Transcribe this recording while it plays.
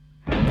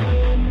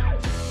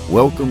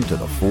Welcome to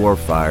the Four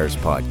Fires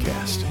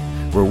Podcast,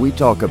 where we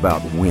talk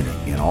about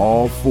winning in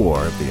all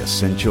four of the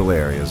essential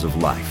areas of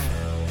life.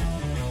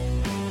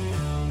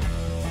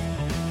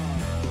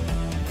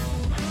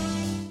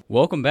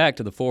 Welcome back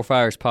to the Four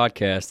Fires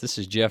Podcast. This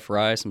is Jeff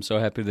Rice. I'm so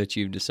happy that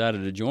you've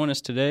decided to join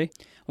us today.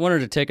 I wanted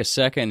to take a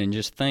second and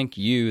just thank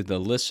you, the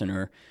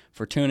listener,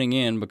 for tuning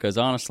in, because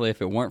honestly,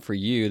 if it weren't for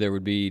you, there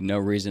would be no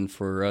reason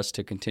for us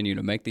to continue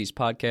to make these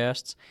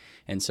podcasts.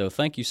 And so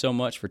thank you so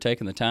much for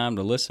taking the time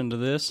to listen to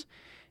this.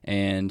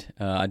 And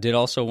I did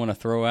also want to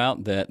throw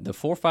out that the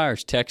Four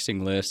Fires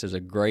texting list is a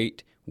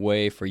great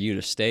way for you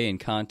to stay in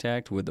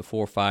contact with the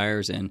Four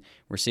Fires and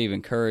receive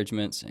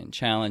encouragements and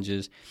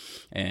challenges.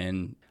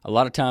 And a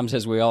lot of times,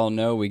 as we all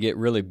know, we get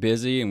really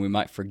busy and we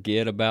might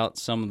forget about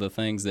some of the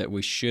things that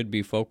we should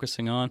be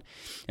focusing on.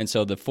 And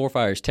so the Four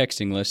Fires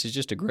texting list is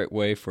just a great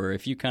way for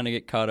if you kind of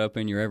get caught up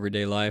in your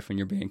everyday life and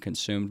you're being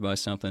consumed by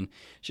something,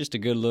 it's just a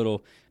good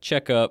little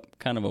checkup,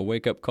 kind of a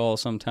wake-up call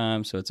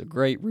sometimes. So it's a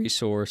great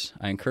resource.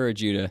 I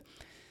encourage you to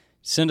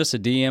send us a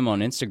DM on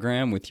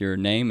Instagram with your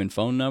name and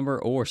phone number,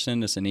 or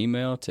send us an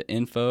email to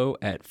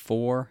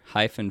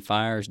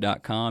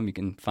info@4-fires.com. You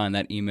can find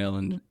that email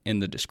in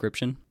the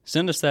description.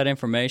 Send us that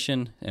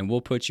information, and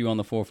we'll put you on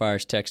the Four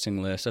Fires texting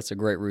list. That's a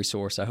great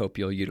resource. I hope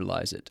you'll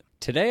utilize it.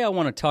 Today I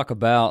want to talk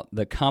about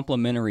the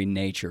complementary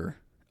nature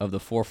of the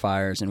Four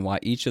Fires and why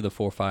each of the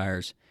Four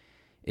Fires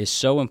is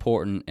so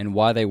important and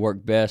why they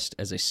work best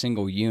as a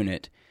single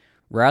unit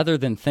rather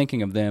than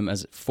thinking of them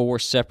as four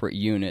separate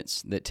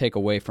units that take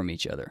away from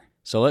each other.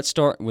 So let's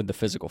start with the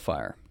physical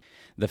fire.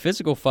 The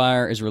physical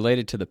fire is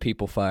related to the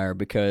people fire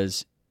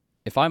because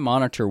if I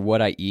monitor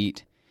what I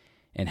eat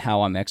and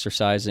how I'm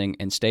exercising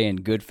and stay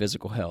in good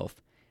physical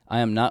health,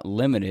 I am not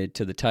limited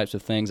to the types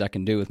of things I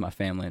can do with my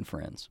family and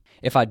friends.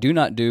 If I do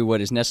not do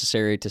what is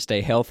necessary to stay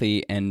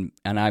healthy and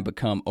I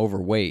become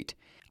overweight,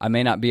 I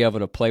may not be able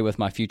to play with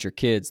my future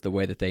kids the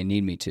way that they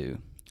need me to.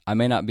 I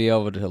may not be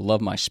able to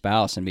love my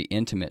spouse and be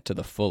intimate to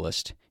the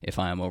fullest if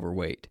I am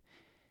overweight.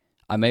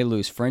 I may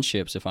lose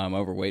friendships if I'm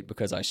overweight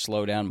because I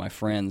slow down my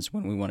friends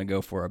when we want to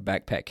go for a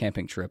backpack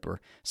camping trip or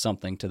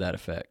something to that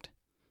effect.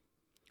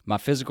 My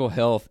physical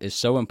health is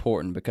so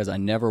important because I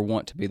never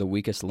want to be the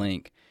weakest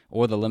link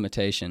or the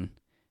limitation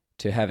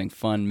to having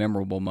fun,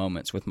 memorable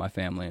moments with my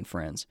family and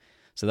friends.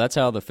 So that's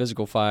how the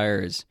physical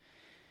fire is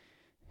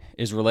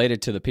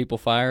related to the people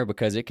fire,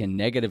 because it can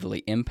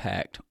negatively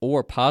impact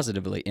or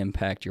positively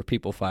impact your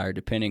people fire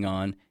depending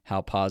on how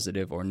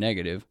positive or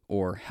negative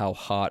or how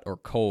hot or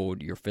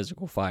cold your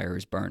physical fire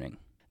is burning.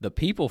 The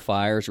people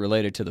fire is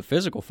related to the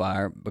physical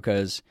fire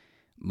because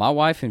my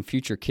wife and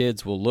future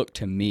kids will look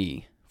to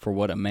me for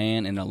what a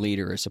man and a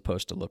leader is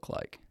supposed to look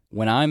like.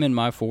 When I'm in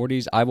my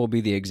 40s, I will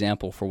be the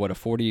example for what a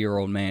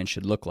 40-year-old man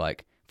should look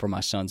like for my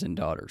sons and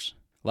daughters.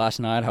 Last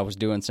night I was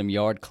doing some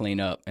yard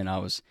cleanup and I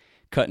was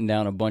cutting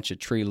down a bunch of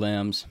tree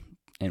limbs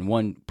and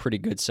one pretty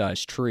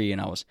good-sized tree,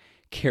 and I was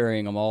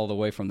carrying them all the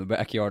way from the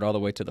backyard all the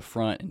way to the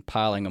front and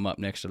piling them up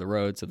next to the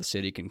road so the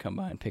city can come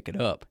by and pick it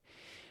up.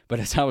 But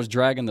as I was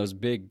dragging those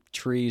big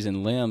trees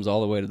and limbs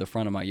all the way to the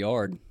front of my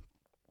yard,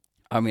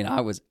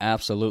 I was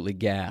absolutely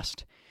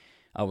gassed.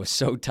 I was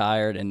so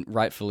tired, and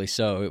rightfully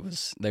so.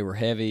 They were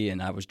heavy,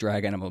 and I was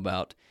dragging them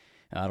about,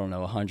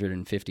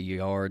 150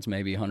 yards,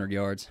 maybe 100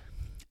 yards.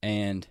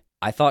 And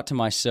I thought to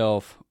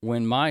myself,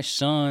 when my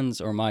sons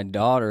or my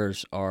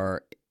daughters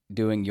are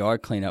doing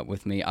yard cleanup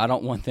with me, I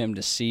don't want them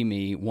to see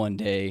me one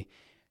day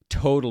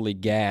totally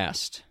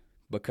gassed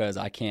because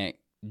I can't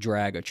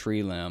drag a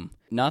tree limb.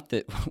 Not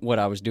that what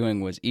I was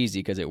doing was easy,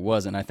 because it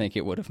wasn't. I think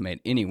it would have made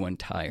anyone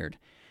tired.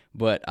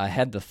 But I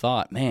had the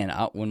thought,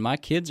 when my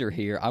kids are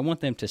here, I want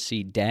them to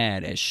see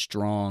Dad as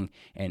strong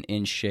and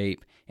in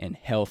shape and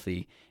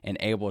healthy and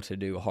able to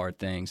do hard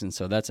things. And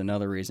so that's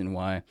another reason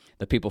why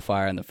the people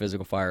fire and the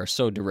physical fire are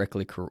so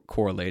directly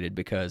correlated,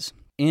 because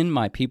in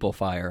my people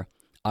fire,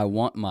 I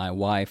want my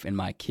wife and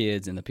my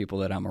kids and the people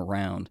that I'm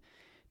around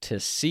to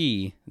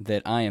see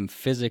that I am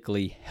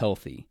physically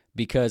healthy,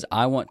 because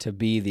I want to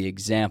be the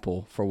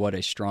example for what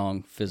a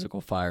strong physical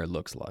fire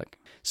looks like.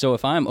 So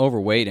if I'm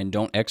overweight and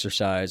don't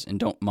exercise and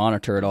don't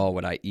monitor at all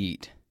what I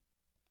eat,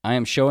 I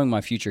am showing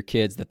my future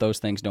kids that those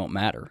things don't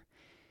matter.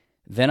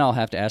 Then I'll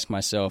have to ask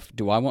myself,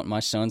 do I want my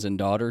sons and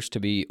daughters to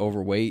be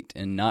overweight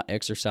and not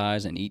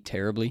exercise and eat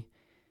terribly?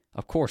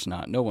 Of course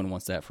not. No one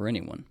wants that for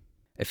anyone.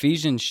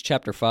 Ephesians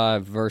chapter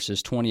 5,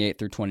 verses 28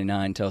 through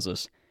 29 tells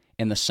us,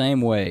 "In the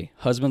same way,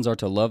 husbands are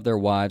to love their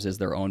wives as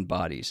their own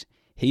bodies.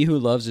 He who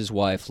loves his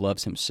wife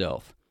loves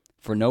himself.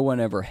 For no one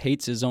ever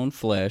hates his own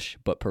flesh,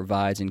 but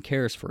provides and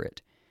cares for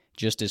it,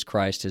 just as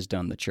Christ has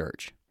done the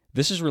church."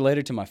 This is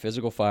related to my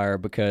physical fire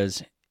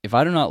because if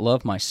I do not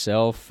love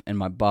myself and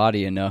my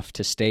body enough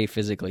to stay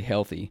physically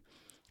healthy,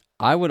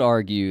 I would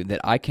argue that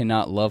I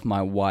cannot love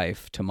my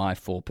wife to my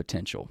full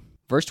potential.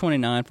 Verse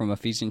 29 from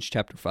Ephesians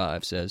chapter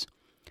 5 says,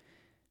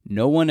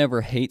 "No one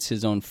ever hates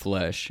his own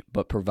flesh,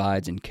 but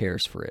provides and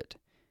cares for it."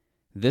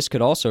 This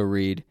could also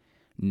read,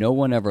 "No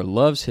one ever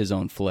loves his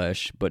own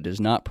flesh, but does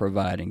not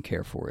provide and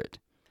care for it."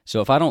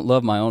 So if I don't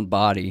love my own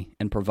body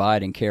and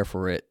provide and care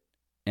for it,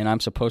 and I'm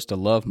supposed to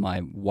love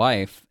my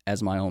wife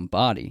as my own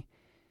body,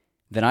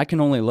 then I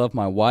can only love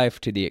my wife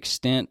to the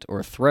extent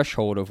or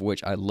threshold of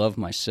which I love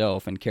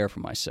myself and care for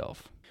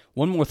myself.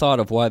 One more thought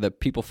of why the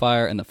people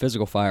fire and the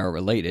physical fire are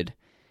related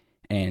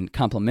and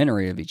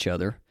complementary of each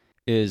other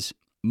is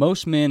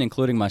most men,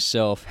 including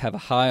myself, have a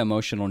high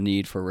emotional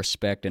need for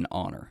respect and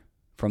honor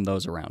from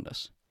those around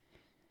us.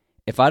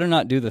 If I do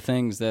not do the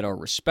things that are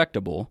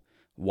respectable,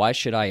 why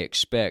should I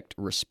expect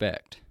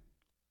respect?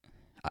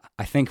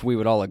 I think we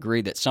would all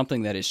agree that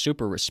something that is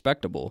super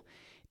respectable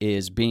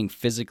is being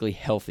physically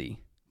healthy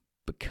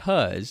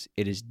because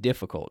it is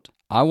difficult.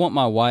 I want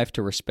my wife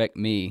to respect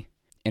me,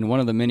 and one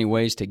of the many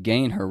ways to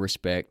gain her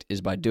respect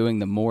is by doing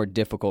the more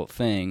difficult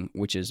thing,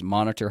 which is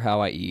monitor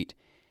how I eat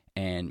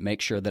and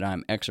make sure that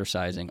I'm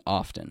exercising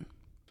often.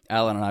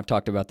 Alan and I have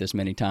talked about this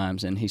many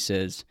times, and he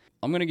says,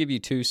 I'm going to give you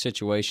two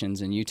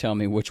situations, and you tell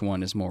me which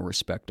one is more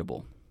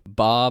respectable.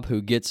 Bob,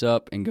 who gets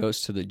up and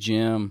goes to the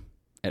gym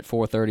at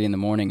 4:30 in the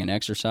morning and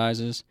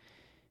exercises,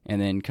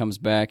 and then comes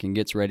back and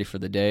gets ready for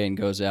the day and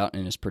goes out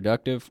and is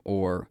productive,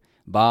 or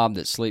Bob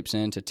that sleeps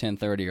in to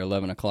 10:30 or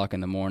 11 o'clock in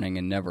the morning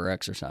and never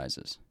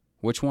exercises.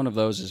 Which one of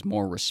those is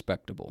more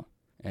respectable?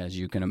 As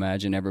you can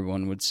imagine,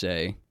 everyone would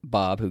say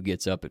Bob, who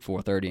gets up at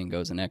 4:30 and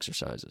goes and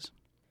exercises.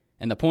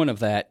 And the point of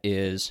that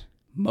is,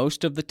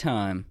 most of the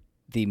time,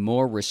 the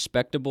more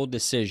respectable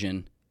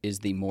decision is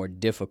the more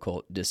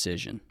difficult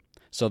decision.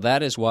 So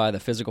that is why the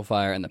physical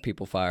fire and the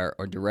people fire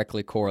are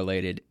directly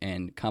correlated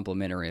and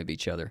complementary of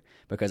each other.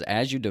 Because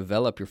as you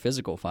develop your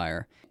physical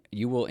fire,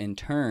 you will in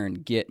turn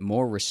get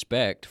more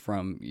respect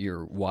from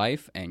your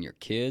wife and your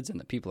kids and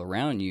the people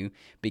around you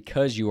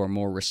because you are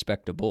more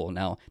respectable.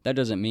 Now, that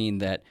doesn't mean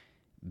that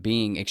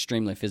being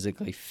extremely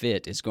physically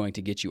fit is going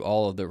to get you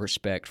all of the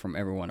respect from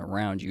everyone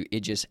around you.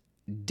 It just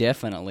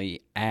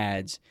definitely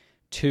adds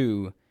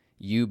to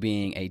you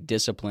being a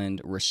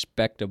disciplined,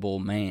 respectable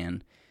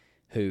man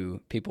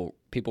who people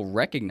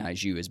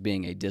recognize you as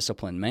being a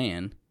disciplined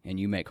man, and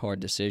you make hard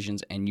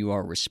decisions, and you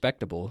are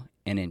respectable,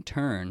 and in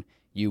turn,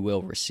 you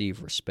will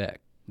receive respect.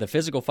 The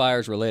physical fire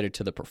is related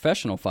to the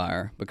professional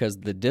fire because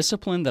the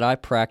discipline that I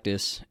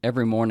practice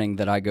every morning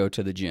that I go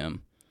to the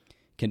gym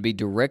can be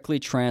directly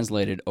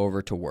translated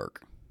over to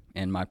work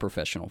and my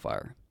professional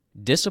fire.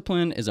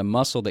 Discipline is a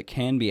muscle that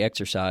can be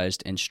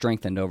exercised and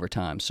strengthened over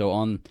time. So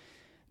on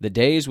the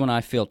days when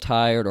I feel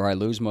tired or I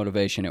lose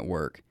motivation at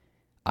work,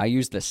 I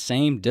use the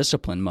same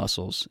discipline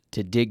muscles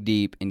to dig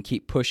deep and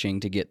keep pushing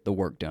to get the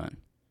work done.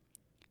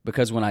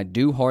 Because when I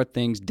do hard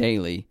things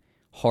daily,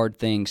 hard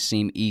things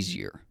seem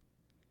easier.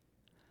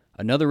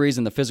 Another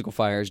reason the physical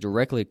fire is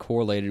directly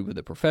correlated with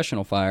the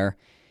professional fire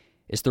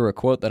is through a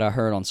quote that I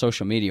heard on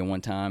social media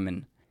one time,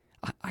 and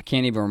I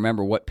can't even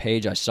remember what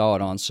page I saw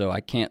it on, so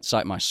I can't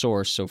cite my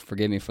source, so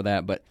forgive me for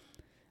that, but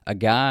a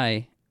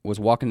guy was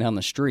walking down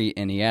the street,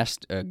 and he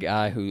asked a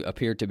guy who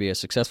appeared to be a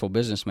successful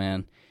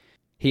businessman,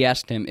 he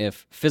asked him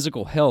if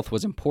physical health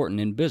was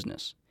important in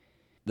business.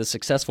 The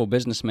successful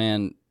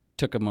businessman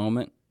took a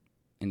moment,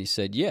 and he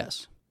said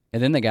yes.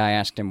 And then the guy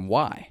asked him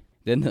why.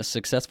 Then the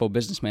successful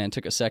businessman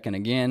took a second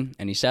again,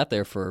 and he sat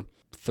there for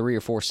 3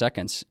 or 4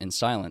 seconds in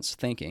silence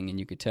thinking, and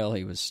you could tell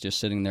he was just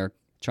sitting there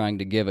trying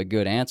to give a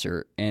good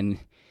answer. And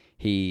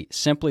he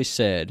simply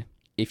said,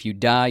 if you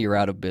die, you're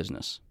out of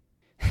business.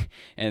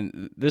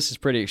 And this is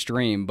pretty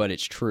extreme, but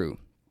it's true.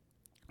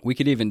 We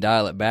could even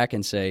dial it back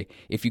and say,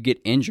 if you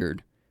get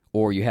injured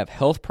or you have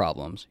health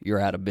problems, you're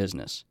out of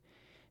business.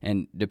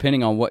 And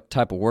depending on what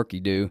type of work you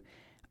do,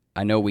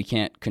 I know we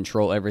can't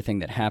control everything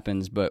that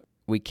happens, but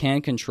we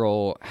can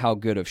control how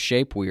good of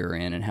shape we are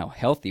in and how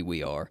healthy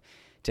we are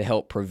to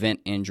help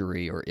prevent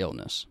injury or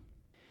illness.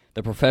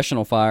 The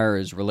professional fire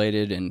is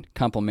related and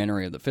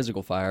complementary of the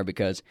physical fire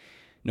because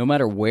no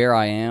matter where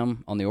I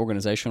am on the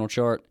organizational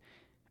chart,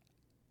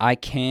 I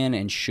can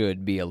and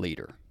should be a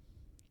leader.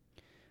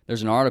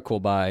 There's an article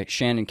by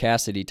Shannon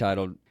Cassidy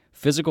titled,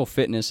 Physical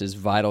Fitness is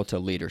Vital to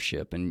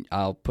Leadership, and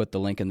I'll put the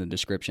link in the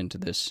description to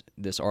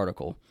this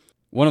article.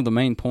 One of the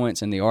main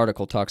points in the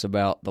article talks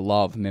about the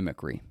law of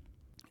mimicry.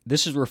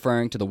 This is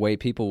referring to the way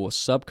people will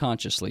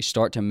subconsciously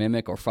start to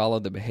mimic or follow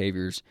the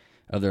behaviors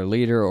of their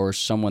leader or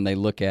someone they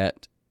look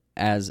at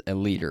as a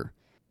leader,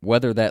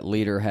 whether that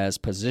leader has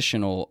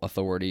positional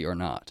authority or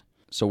not.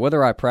 So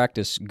whether I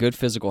practice good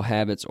physical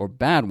habits or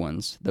bad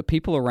ones, the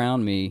people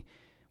around me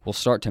will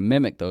start to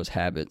mimic those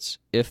habits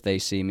if they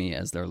see me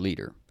as their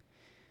leader.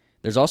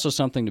 There's also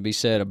something to be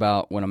said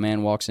about when a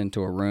man walks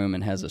into a room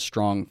and has a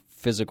strong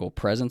physical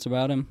presence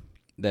about him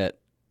that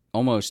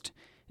almost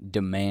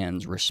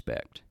demands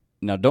respect.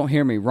 Now, don't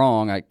hear me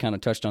wrong. I kind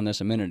of touched on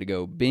this a minute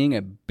ago. Being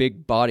a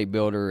big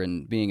bodybuilder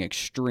and being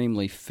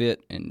extremely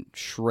fit and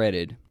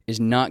shredded is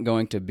not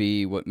going to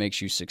be what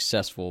makes you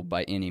successful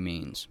by any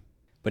means.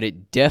 But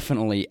it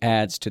definitely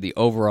adds to the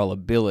overall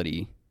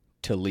ability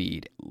to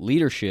lead.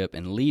 Leadership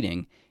and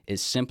leading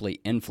is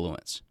simply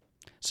influence.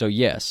 So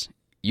yes,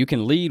 you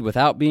can lead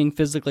without being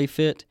physically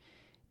fit.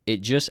 It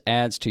just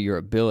adds to your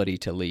ability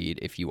to lead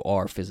if you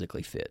are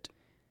physically fit.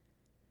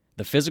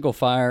 The physical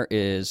fire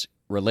is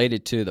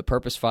related to the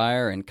purpose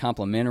fire and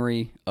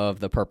complementary of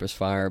the purpose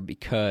fire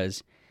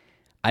because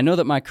I know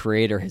that my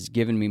Creator has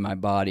given me my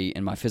body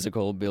and my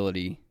physical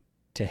ability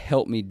to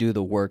help me do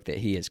the work that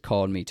He has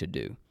called me to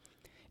do.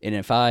 And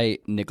if I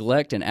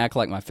neglect and act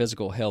like my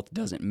physical health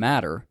doesn't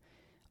matter,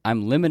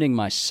 I'm limiting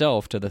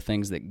myself to the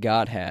things that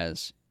God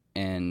has.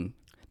 And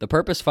the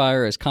purpose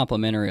fire is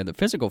complementary of the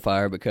physical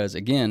fire because,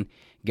 again,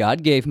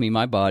 God gave me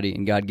my body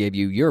and God gave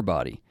you your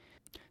body.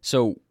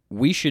 So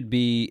we should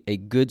be a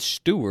good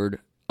steward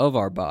of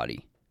our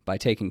body by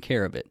taking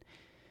care of it.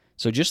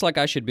 So just like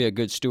I should be a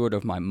good steward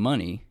of my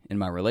money and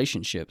my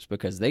relationships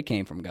because they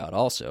came from God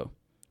also.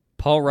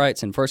 Paul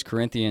writes in 1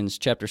 Corinthians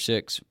chapter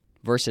 6,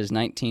 verses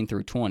 19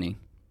 through 20,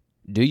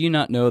 "Do you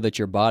not know that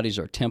your bodies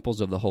are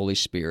temples of the Holy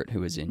Spirit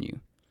who is in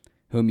you,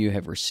 whom you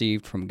have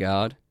received from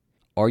God?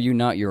 Are you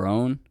not your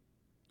own?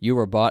 You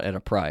were bought at a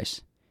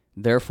price.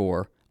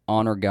 Therefore,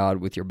 honor God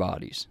with your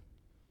bodies."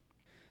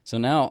 So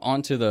now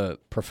on to the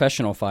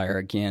professional fire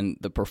again.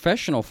 The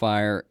professional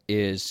fire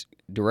is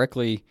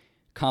directly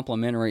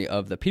complementary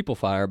of the people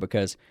fire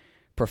because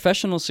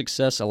professional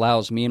success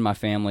allows me and my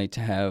family to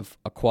have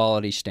a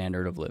quality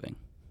standard of living.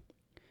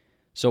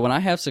 So when I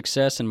have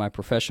success in my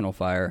professional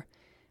fire,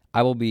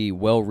 I will be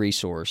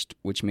well-resourced,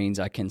 which means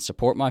I can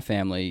support my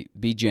family,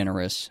 be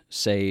generous,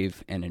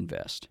 save, and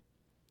invest.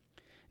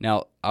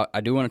 Now,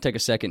 I do want to take a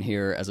second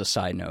here as a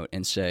side note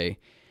and say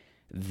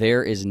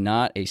there is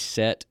not a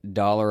set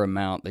dollar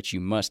amount that you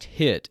must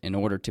hit in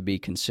order to be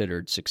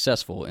considered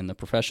successful in the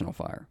professional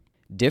fire.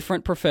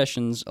 Different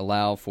professions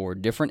allow for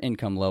different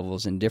income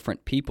levels, and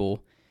different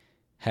people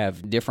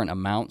have different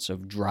amounts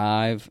of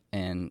drive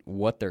and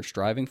what they're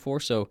striving for.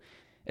 So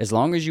as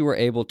long as you are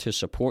able to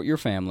support your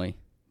family,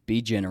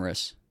 be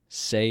generous,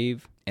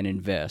 save, and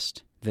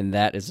invest, then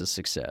that is a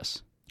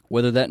success.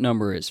 Whether that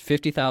number is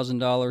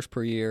 $50,000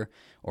 per year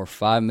or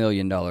 $5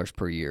 million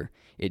per year,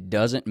 it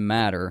doesn't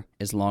matter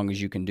as long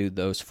as you can do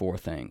those four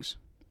things.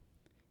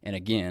 And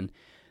again,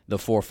 the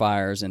four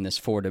fires in this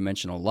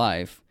four-dimensional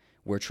life,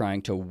 we're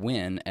trying to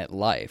win at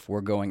life.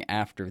 We're going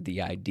after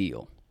the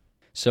ideal.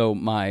 So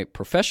my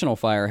professional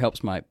fire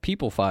helps my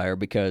people fire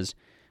because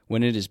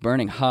when it is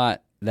burning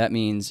hot, that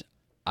means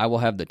I will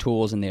have the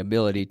tools and the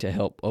ability to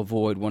help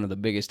avoid one of the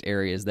biggest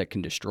areas that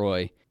can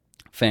destroy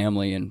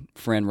family and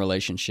friend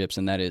relationships,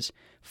 and that is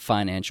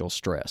financial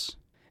stress.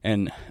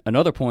 And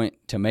another point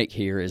to make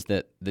here is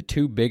that the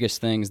two biggest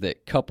things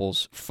that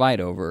couples fight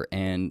over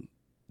and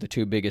the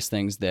two biggest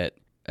things that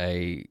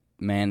a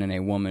man and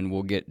a woman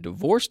will get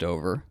divorced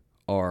over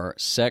are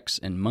sex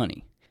and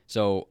money.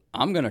 So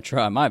I'm going to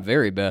try my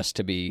very best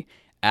to be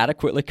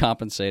adequately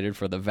compensated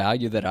for the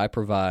value that I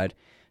provide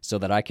so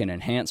that I can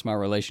enhance my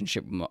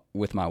relationship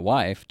with my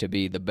wife to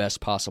be the best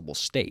possible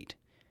state.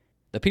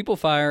 The people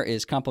fire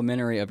is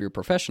complementary of your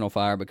professional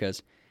fire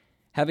because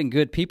having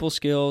good people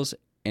skills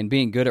and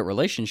being good at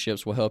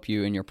relationships will help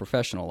you in your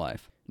professional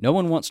life. No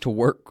one wants to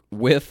work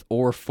with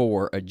or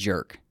for a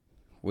jerk.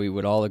 We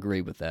would all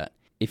agree with that.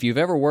 If you've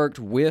ever worked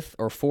with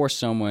or for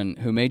someone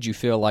who made you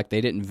feel like they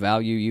didn't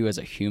value you as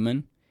a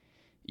human,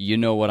 you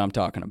know what I'm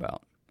talking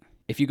about.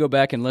 If you go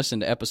back and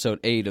listen to episode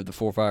 8 of the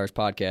Four Fires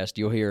podcast,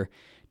 you'll hear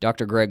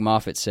Dr. Greg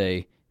Moffitt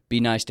say, "Be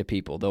nice to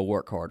people, they'll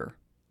work harder."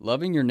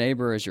 Loving your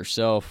neighbor as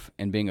yourself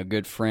and being a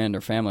good friend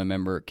or family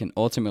member can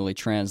ultimately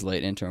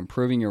translate into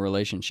improving your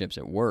relationships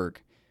at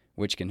work,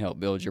 which can help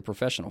build your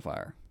professional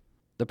fire.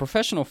 The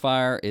professional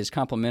fire is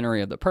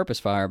complementary of the purpose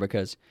fire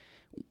because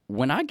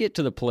when I get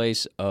to the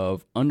place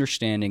of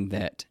understanding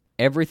that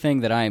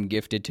everything that I am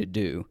gifted to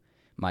do,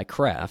 my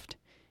craft,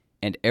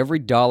 and every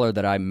dollar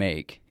that I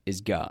make is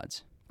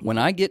God's, when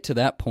I get to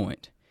that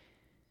point,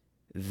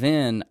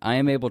 then I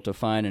am able to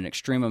find an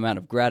extreme amount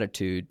of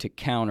gratitude to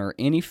counter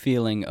any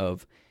feeling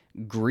of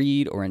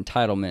greed or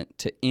entitlement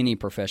to any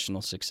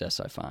professional success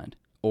I find,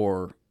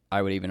 or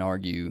I would even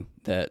argue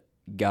that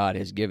God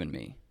has given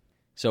me.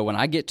 So when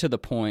I get to the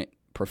point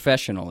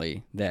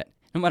professionally that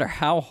no matter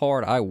how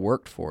hard I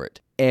worked for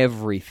it,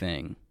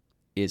 everything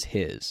is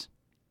His.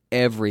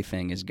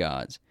 Everything is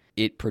God's.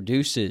 It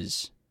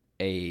produces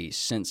a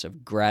sense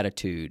of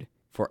gratitude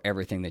for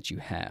everything that you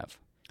have.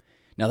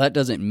 Now, that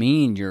doesn't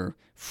mean you're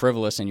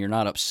frivolous and you're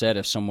not upset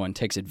if someone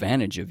takes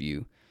advantage of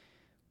you.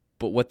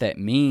 But what that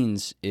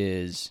means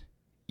is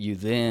you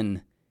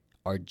then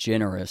are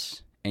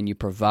generous and you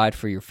provide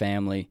for your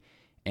family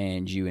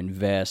and you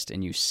invest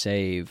and you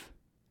save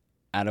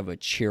out of a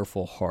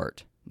cheerful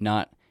heart,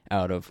 not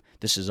out of,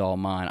 this is all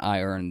mine,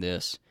 I earned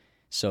this.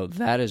 So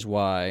that is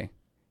why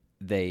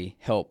they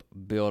help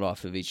build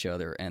off of each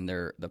other, and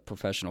the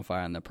professional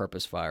fire and the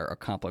purpose fire are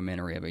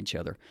complementary of each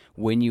other.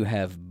 When you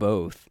have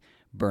both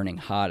burning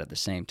hot at the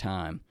same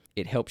time,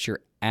 it helps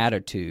your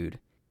attitude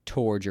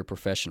towards your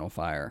professional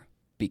fire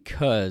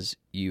because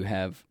you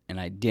have an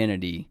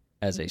identity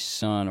as a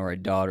son or a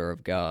daughter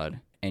of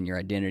God, and your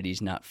identity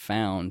is not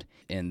found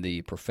in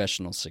the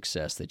professional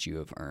success that you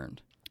have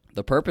earned.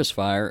 The purpose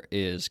fire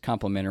is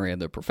complementary of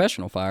the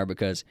professional fire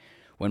because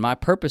when my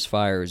purpose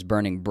fire is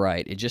burning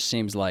bright, it just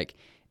seems like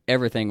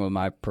everything with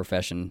my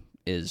profession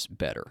is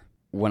better.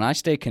 When I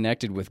stay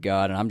connected with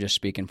God, and I'm just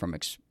speaking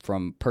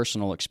from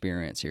personal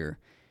experience here,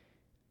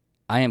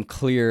 I am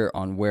clear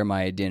on where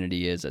my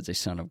identity is as a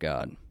son of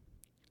God.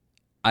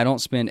 I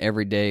don't spend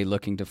every day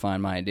looking to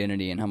find my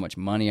identity in how much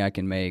money I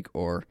can make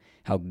or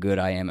how good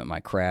I am at my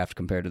craft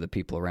compared to the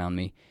people around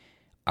me.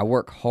 I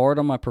work hard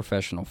on my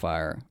professional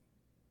fire,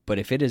 but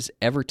if it is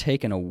ever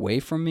taken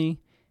away from me,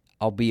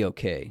 I'll be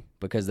okay,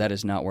 because that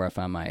is not where I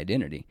find my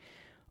identity.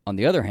 On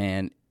the other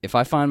hand, if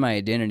I find my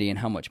identity in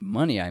how much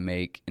money I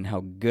make and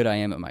how good I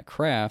am at my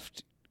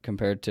craft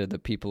compared to the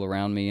people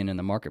around me and in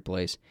the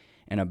marketplace,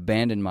 and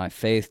abandon my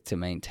faith to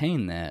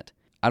maintain that,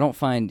 I don't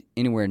find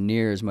anywhere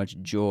near as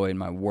much joy in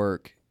my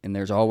work, and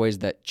there's always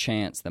that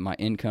chance that my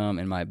income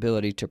and my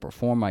ability to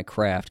perform my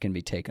craft can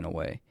be taken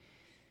away.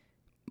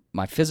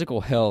 My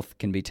physical health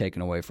can be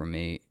taken away from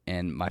me,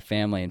 and my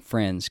family and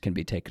friends can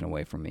be taken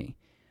away from me,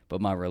 but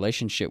my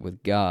relationship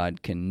with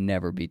God can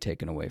never be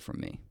taken away from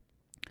me.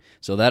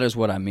 So that is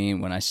what I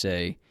mean when I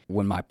say,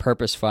 when my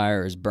purpose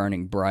fire is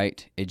burning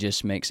bright, it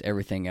just makes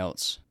everything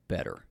else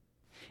better.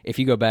 If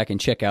you go back and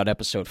check out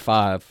episode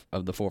 5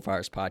 of the Four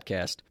Fires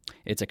podcast,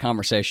 it's a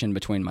conversation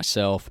between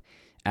myself,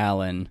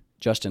 Alan,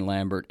 Justin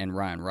Lambert, and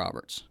Ryan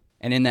Roberts.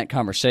 And in that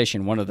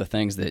conversation, one of the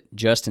things that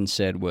Justin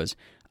said was,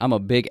 I'm a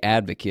big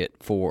advocate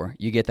for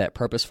you get that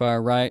purpose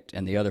fire right,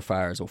 and the other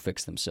fires will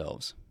fix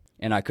themselves.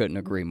 And I couldn't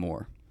agree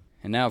more.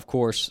 And now, of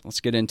course, let's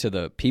get into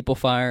the people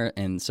fire.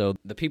 And so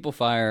the people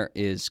fire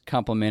is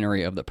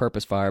complementary of the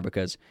purpose fire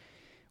because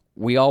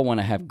we all want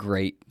to have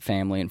great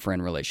family and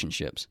friend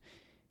relationships.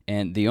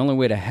 And the only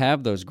way to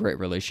have those great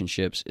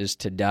relationships is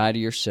to die to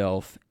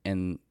yourself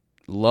and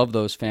love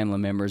those family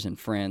members and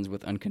friends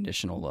with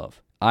unconditional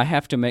love. I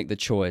have to make the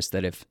choice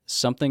that if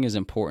something is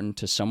important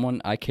to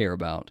someone I care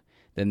about,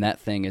 then that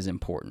thing is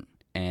important.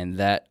 And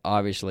that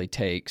obviously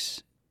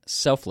takes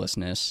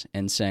selflessness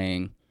and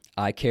saying,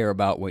 I care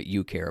about what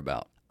you care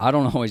about. I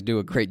don't always do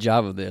a great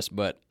job of this,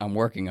 but I'm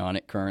working on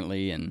it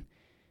currently, and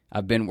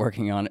I've been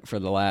working on it for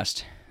the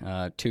last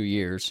 2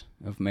 years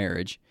of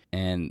marriage.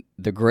 And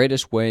the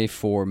greatest way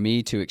for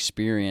me to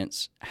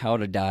experience how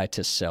to die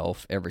to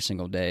self every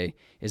single day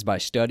is by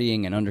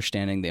studying and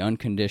understanding the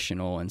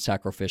unconditional and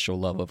sacrificial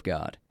love of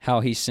God. How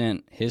He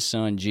sent His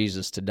Son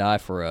Jesus to die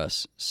for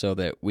us so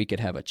that we could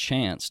have a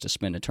chance to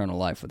spend eternal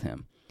life with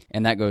Him.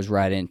 And that goes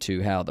right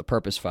into how the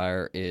purpose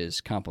fire is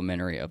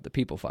complementary of the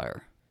people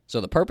fire.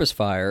 So the purpose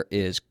fire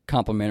is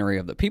complementary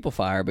of the people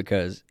fire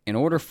because in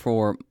order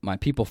for my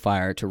people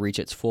fire to reach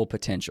its full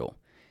potential,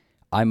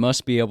 I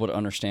must be able to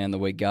understand the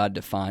way God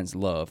defines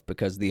love,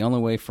 because the only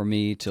way for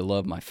me to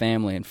love my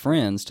family and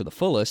friends to the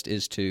fullest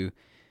is to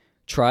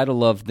try to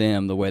love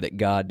them the way that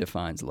God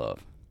defines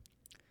love.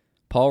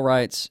 Paul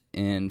writes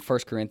in 1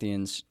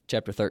 Corinthians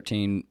chapter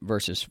 13,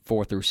 verses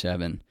 4 through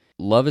 7,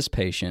 love is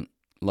patient,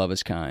 love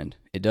is kind.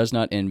 It does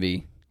not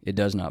envy, it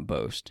does not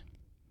boast.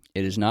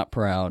 It is not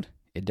proud,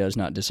 it does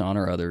not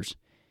dishonor others.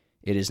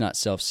 It is not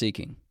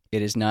self-seeking,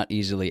 it is not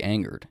easily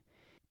angered.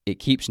 It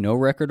keeps no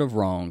record of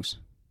wrongs.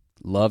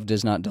 Love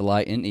does not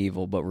delight in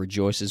evil, but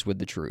rejoices with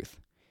the truth.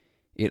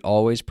 It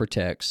always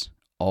protects,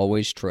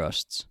 always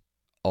trusts,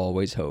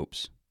 always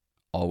hopes,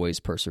 always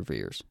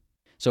perseveres.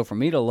 So for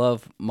me to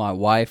love my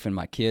wife and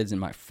my kids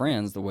and my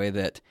friends the way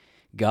that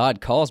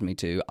God calls me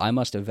to, I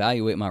must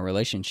evaluate my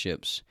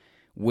relationships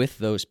with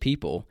those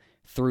people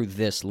through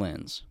this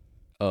lens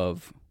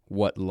of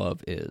what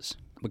love is.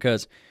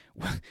 Because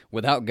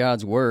without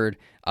God's word,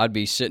 I'd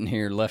be sitting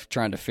here left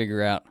trying to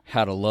figure out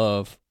how to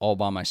love all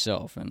by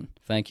myself. And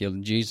thank you,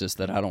 Jesus,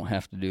 that I don't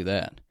have to do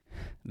that.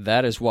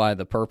 That is why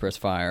the purpose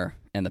fire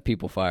and the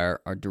people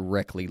fire are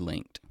directly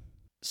linked.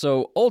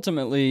 So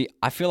ultimately,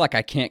 I feel like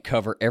I can't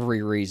cover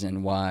every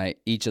reason why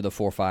each of the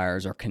four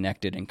fires are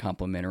connected and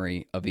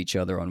complementary of each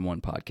other on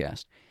one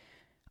podcast.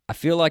 I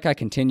feel like I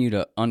continue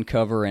to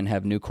uncover and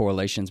have new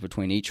correlations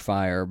between each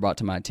fire brought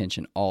to my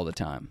attention all the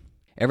time.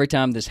 Every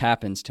time this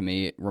happens to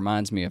me, it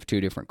reminds me of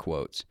two different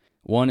quotes.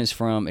 One is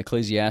from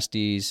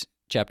Ecclesiastes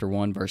chapter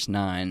 1, verse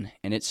 9,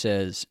 and it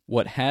says,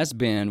 "What has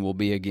been will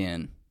be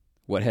again.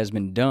 What has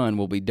been done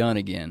will be done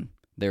again.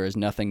 There is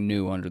nothing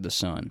new under the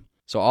sun."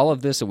 So all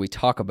of this that we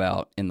talk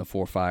about in the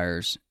Four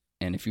Fires,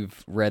 and if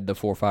you've read the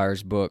Four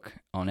Fires book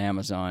on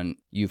Amazon,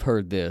 you've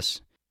heard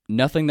this.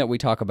 Nothing that we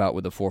talk about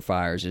with the Four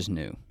Fires is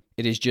new.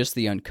 It is just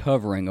the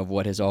uncovering of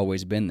what has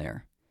always been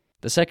there.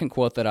 The second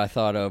quote that I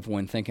thought of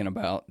when thinking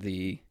about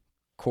the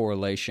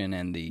correlation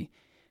and the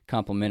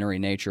complementary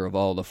nature of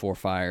all the four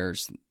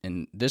fires,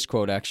 and this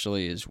quote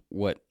actually is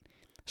what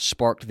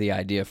sparked the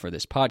idea for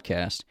this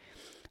podcast.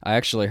 I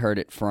actually heard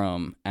it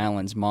from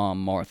Alan's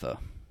mom, Martha,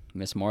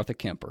 Miss Martha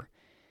Kemper.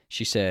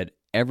 She said,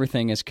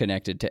 "Everything is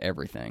connected to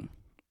everything."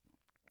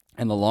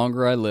 And the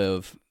longer I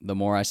live, the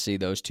more I see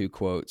those two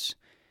quotes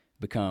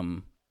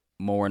become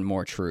more and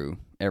more true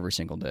every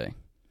single day.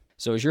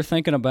 So as you're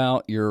thinking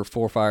about your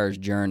Four Fires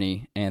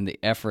journey and the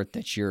effort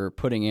that you're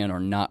putting in or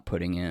not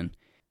putting in,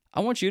 I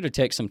want you to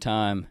take some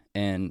time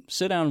and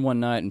sit down one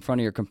night in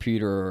front of your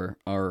computer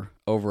or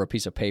over a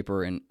piece of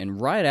paper and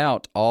write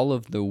out all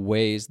of the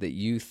ways that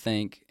you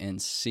think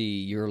and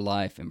see your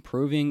life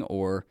improving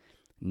or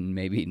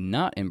maybe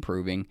not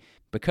improving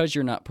because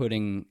you're not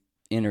putting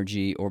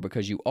energy or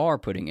because you are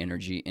putting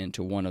energy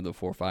into one of the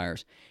four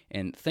fires.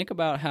 And think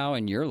about how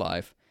in your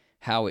life,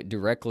 how it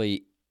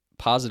directly,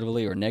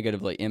 positively or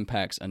negatively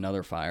impacts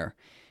another fire.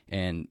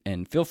 And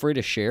feel free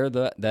to share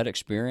that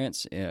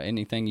experience,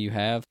 anything you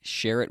have,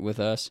 share it with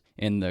us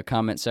in the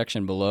comment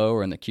section below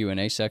or in the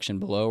Q&A section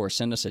below, or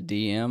send us a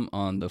DM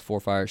on the Four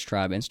Fires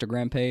Tribe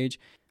Instagram page.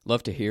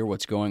 Love to hear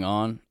what's going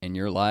on in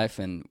your life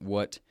and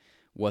what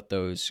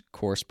those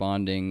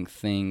corresponding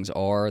things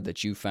are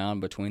that you found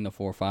between the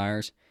four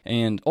fires.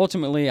 And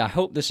ultimately, I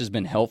hope this has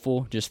been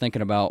helpful, just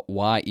thinking about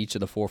why each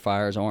of the four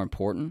fires are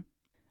important.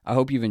 I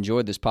hope you've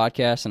enjoyed this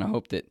podcast, and I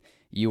hope that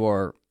you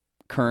are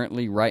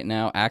currently, right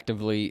now,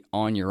 actively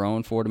on your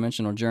own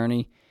four-dimensional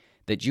journey,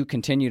 that you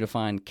continue to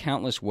find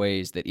countless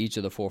ways that each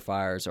of the four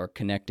fires are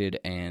connected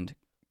and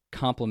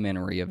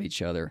complementary of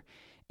each other,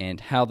 and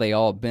how they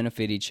all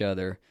benefit each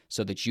other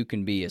so that you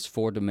can be as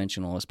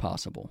four-dimensional as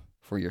possible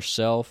for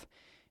yourself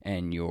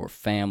and your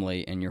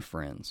family and your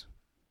friends.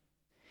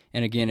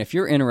 And again, if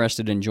you're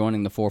interested in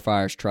joining the Four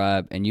Fires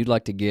Tribe and you'd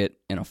like to get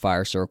in a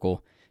fire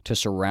circle to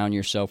surround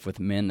yourself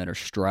with men that are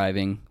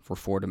striving for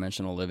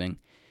four-dimensional living,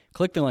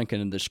 click the link in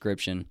the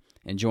description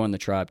and join the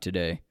tribe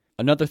today.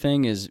 Another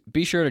thing is,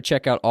 be sure to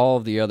check out all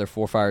of the other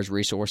Four Fires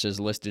resources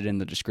listed in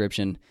the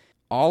description.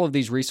 All of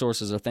these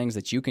resources are things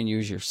that you can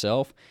use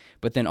yourself,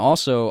 but then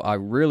also I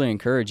really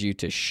encourage you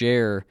to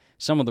share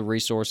some of the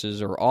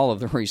resources or all of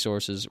the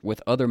resources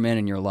with other men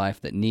in your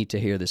life that need to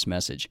hear this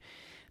message.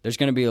 There's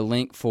going to be a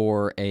link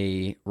for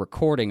a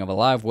recording of a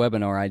live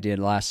webinar I did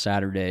last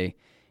Saturday,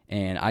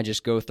 and I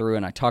just go through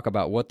and I talk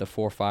about what the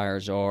four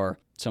fires are,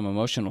 some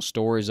emotional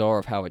stories are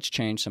of how it's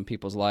changed some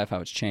people's life, how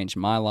it's changed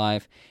my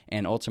life,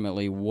 and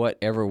ultimately what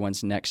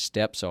everyone's next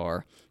steps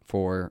are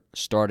for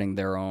starting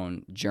their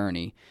own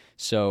journey.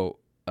 So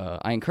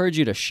I encourage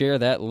you to share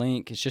that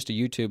link. It's just a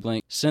YouTube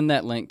link. Send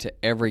that link to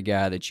every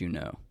guy that you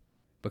know.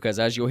 Because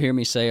as you'll hear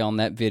me say on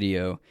that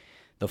video,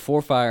 the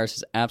Four Fires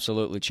has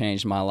absolutely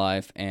changed my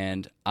life,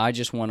 and I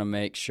just want to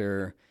make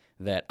sure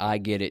that I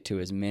get it to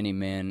as many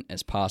men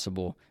as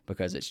possible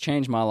because it's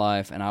changed my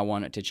life, and I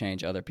want it to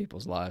change other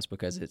people's lives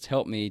because it's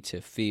helped me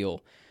to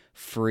feel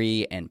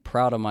free and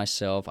proud of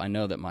myself. I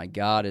know that my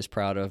God is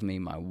proud of me,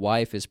 my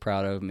wife is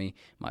proud of me,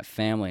 my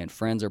family and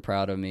friends are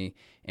proud of me,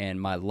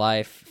 and my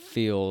life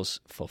feels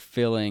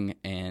fulfilling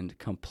and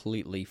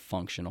completely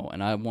functional.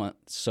 And I want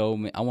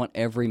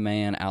every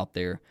man out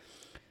there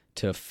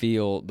to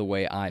feel the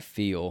way I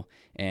feel.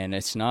 And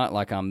it's not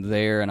like I'm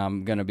there and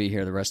I'm going to be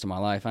here the rest of my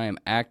life. I am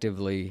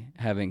actively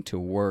having to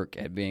work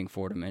at being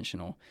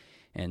four-dimensional.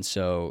 And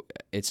so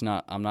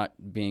I'm not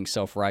being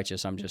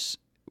self-righteous.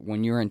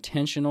 When you're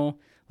intentional,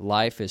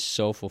 life is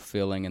so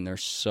fulfilling and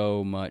there's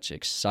so much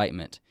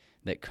excitement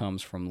that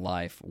comes from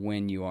life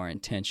when you are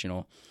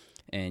intentional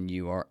and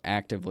you are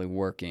actively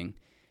working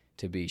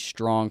to be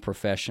strong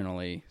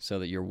professionally so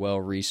that you're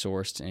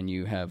well-resourced and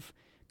you have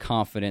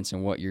confidence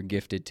in what you're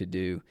gifted to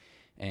do.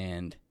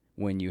 And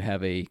when you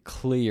have a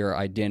clear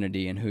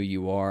identity in who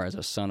you are as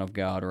a son of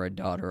God or a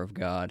daughter of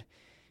God,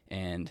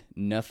 and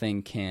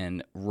nothing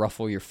can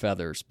ruffle your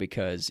feathers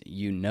because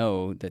you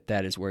know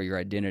that is where your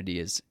identity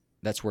is.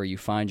 That's where you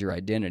find your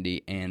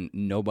identity, and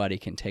nobody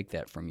can take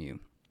that from you.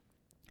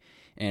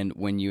 And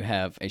when you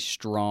have a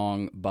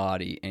strong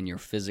body and you're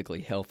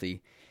physically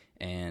healthy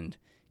and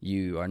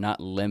you are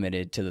not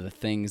limited to the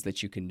things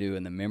that you can do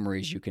and the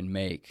memories you can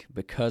make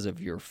because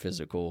of your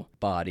physical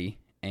body,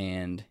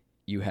 and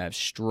you have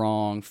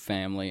strong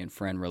family and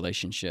friend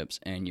relationships,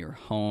 and your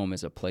home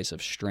is a place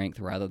of strength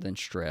rather than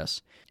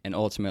stress, and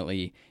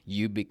ultimately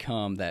you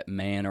become that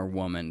man or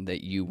woman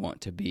that you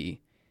want to be,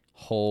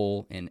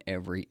 whole in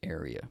every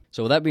area.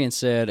 So with that being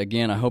said,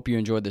 again, I hope you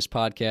enjoyed this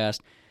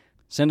podcast.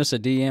 Send us a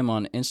DM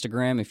on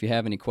Instagram if you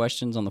have any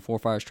questions on the Four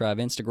Fires Tribe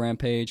Instagram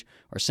page,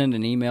 or send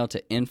an email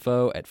to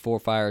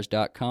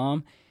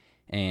info@fourfires.com,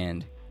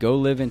 and go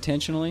live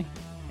intentionally,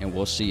 and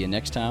we'll see you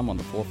next time on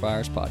the Four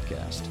Fires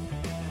Podcast.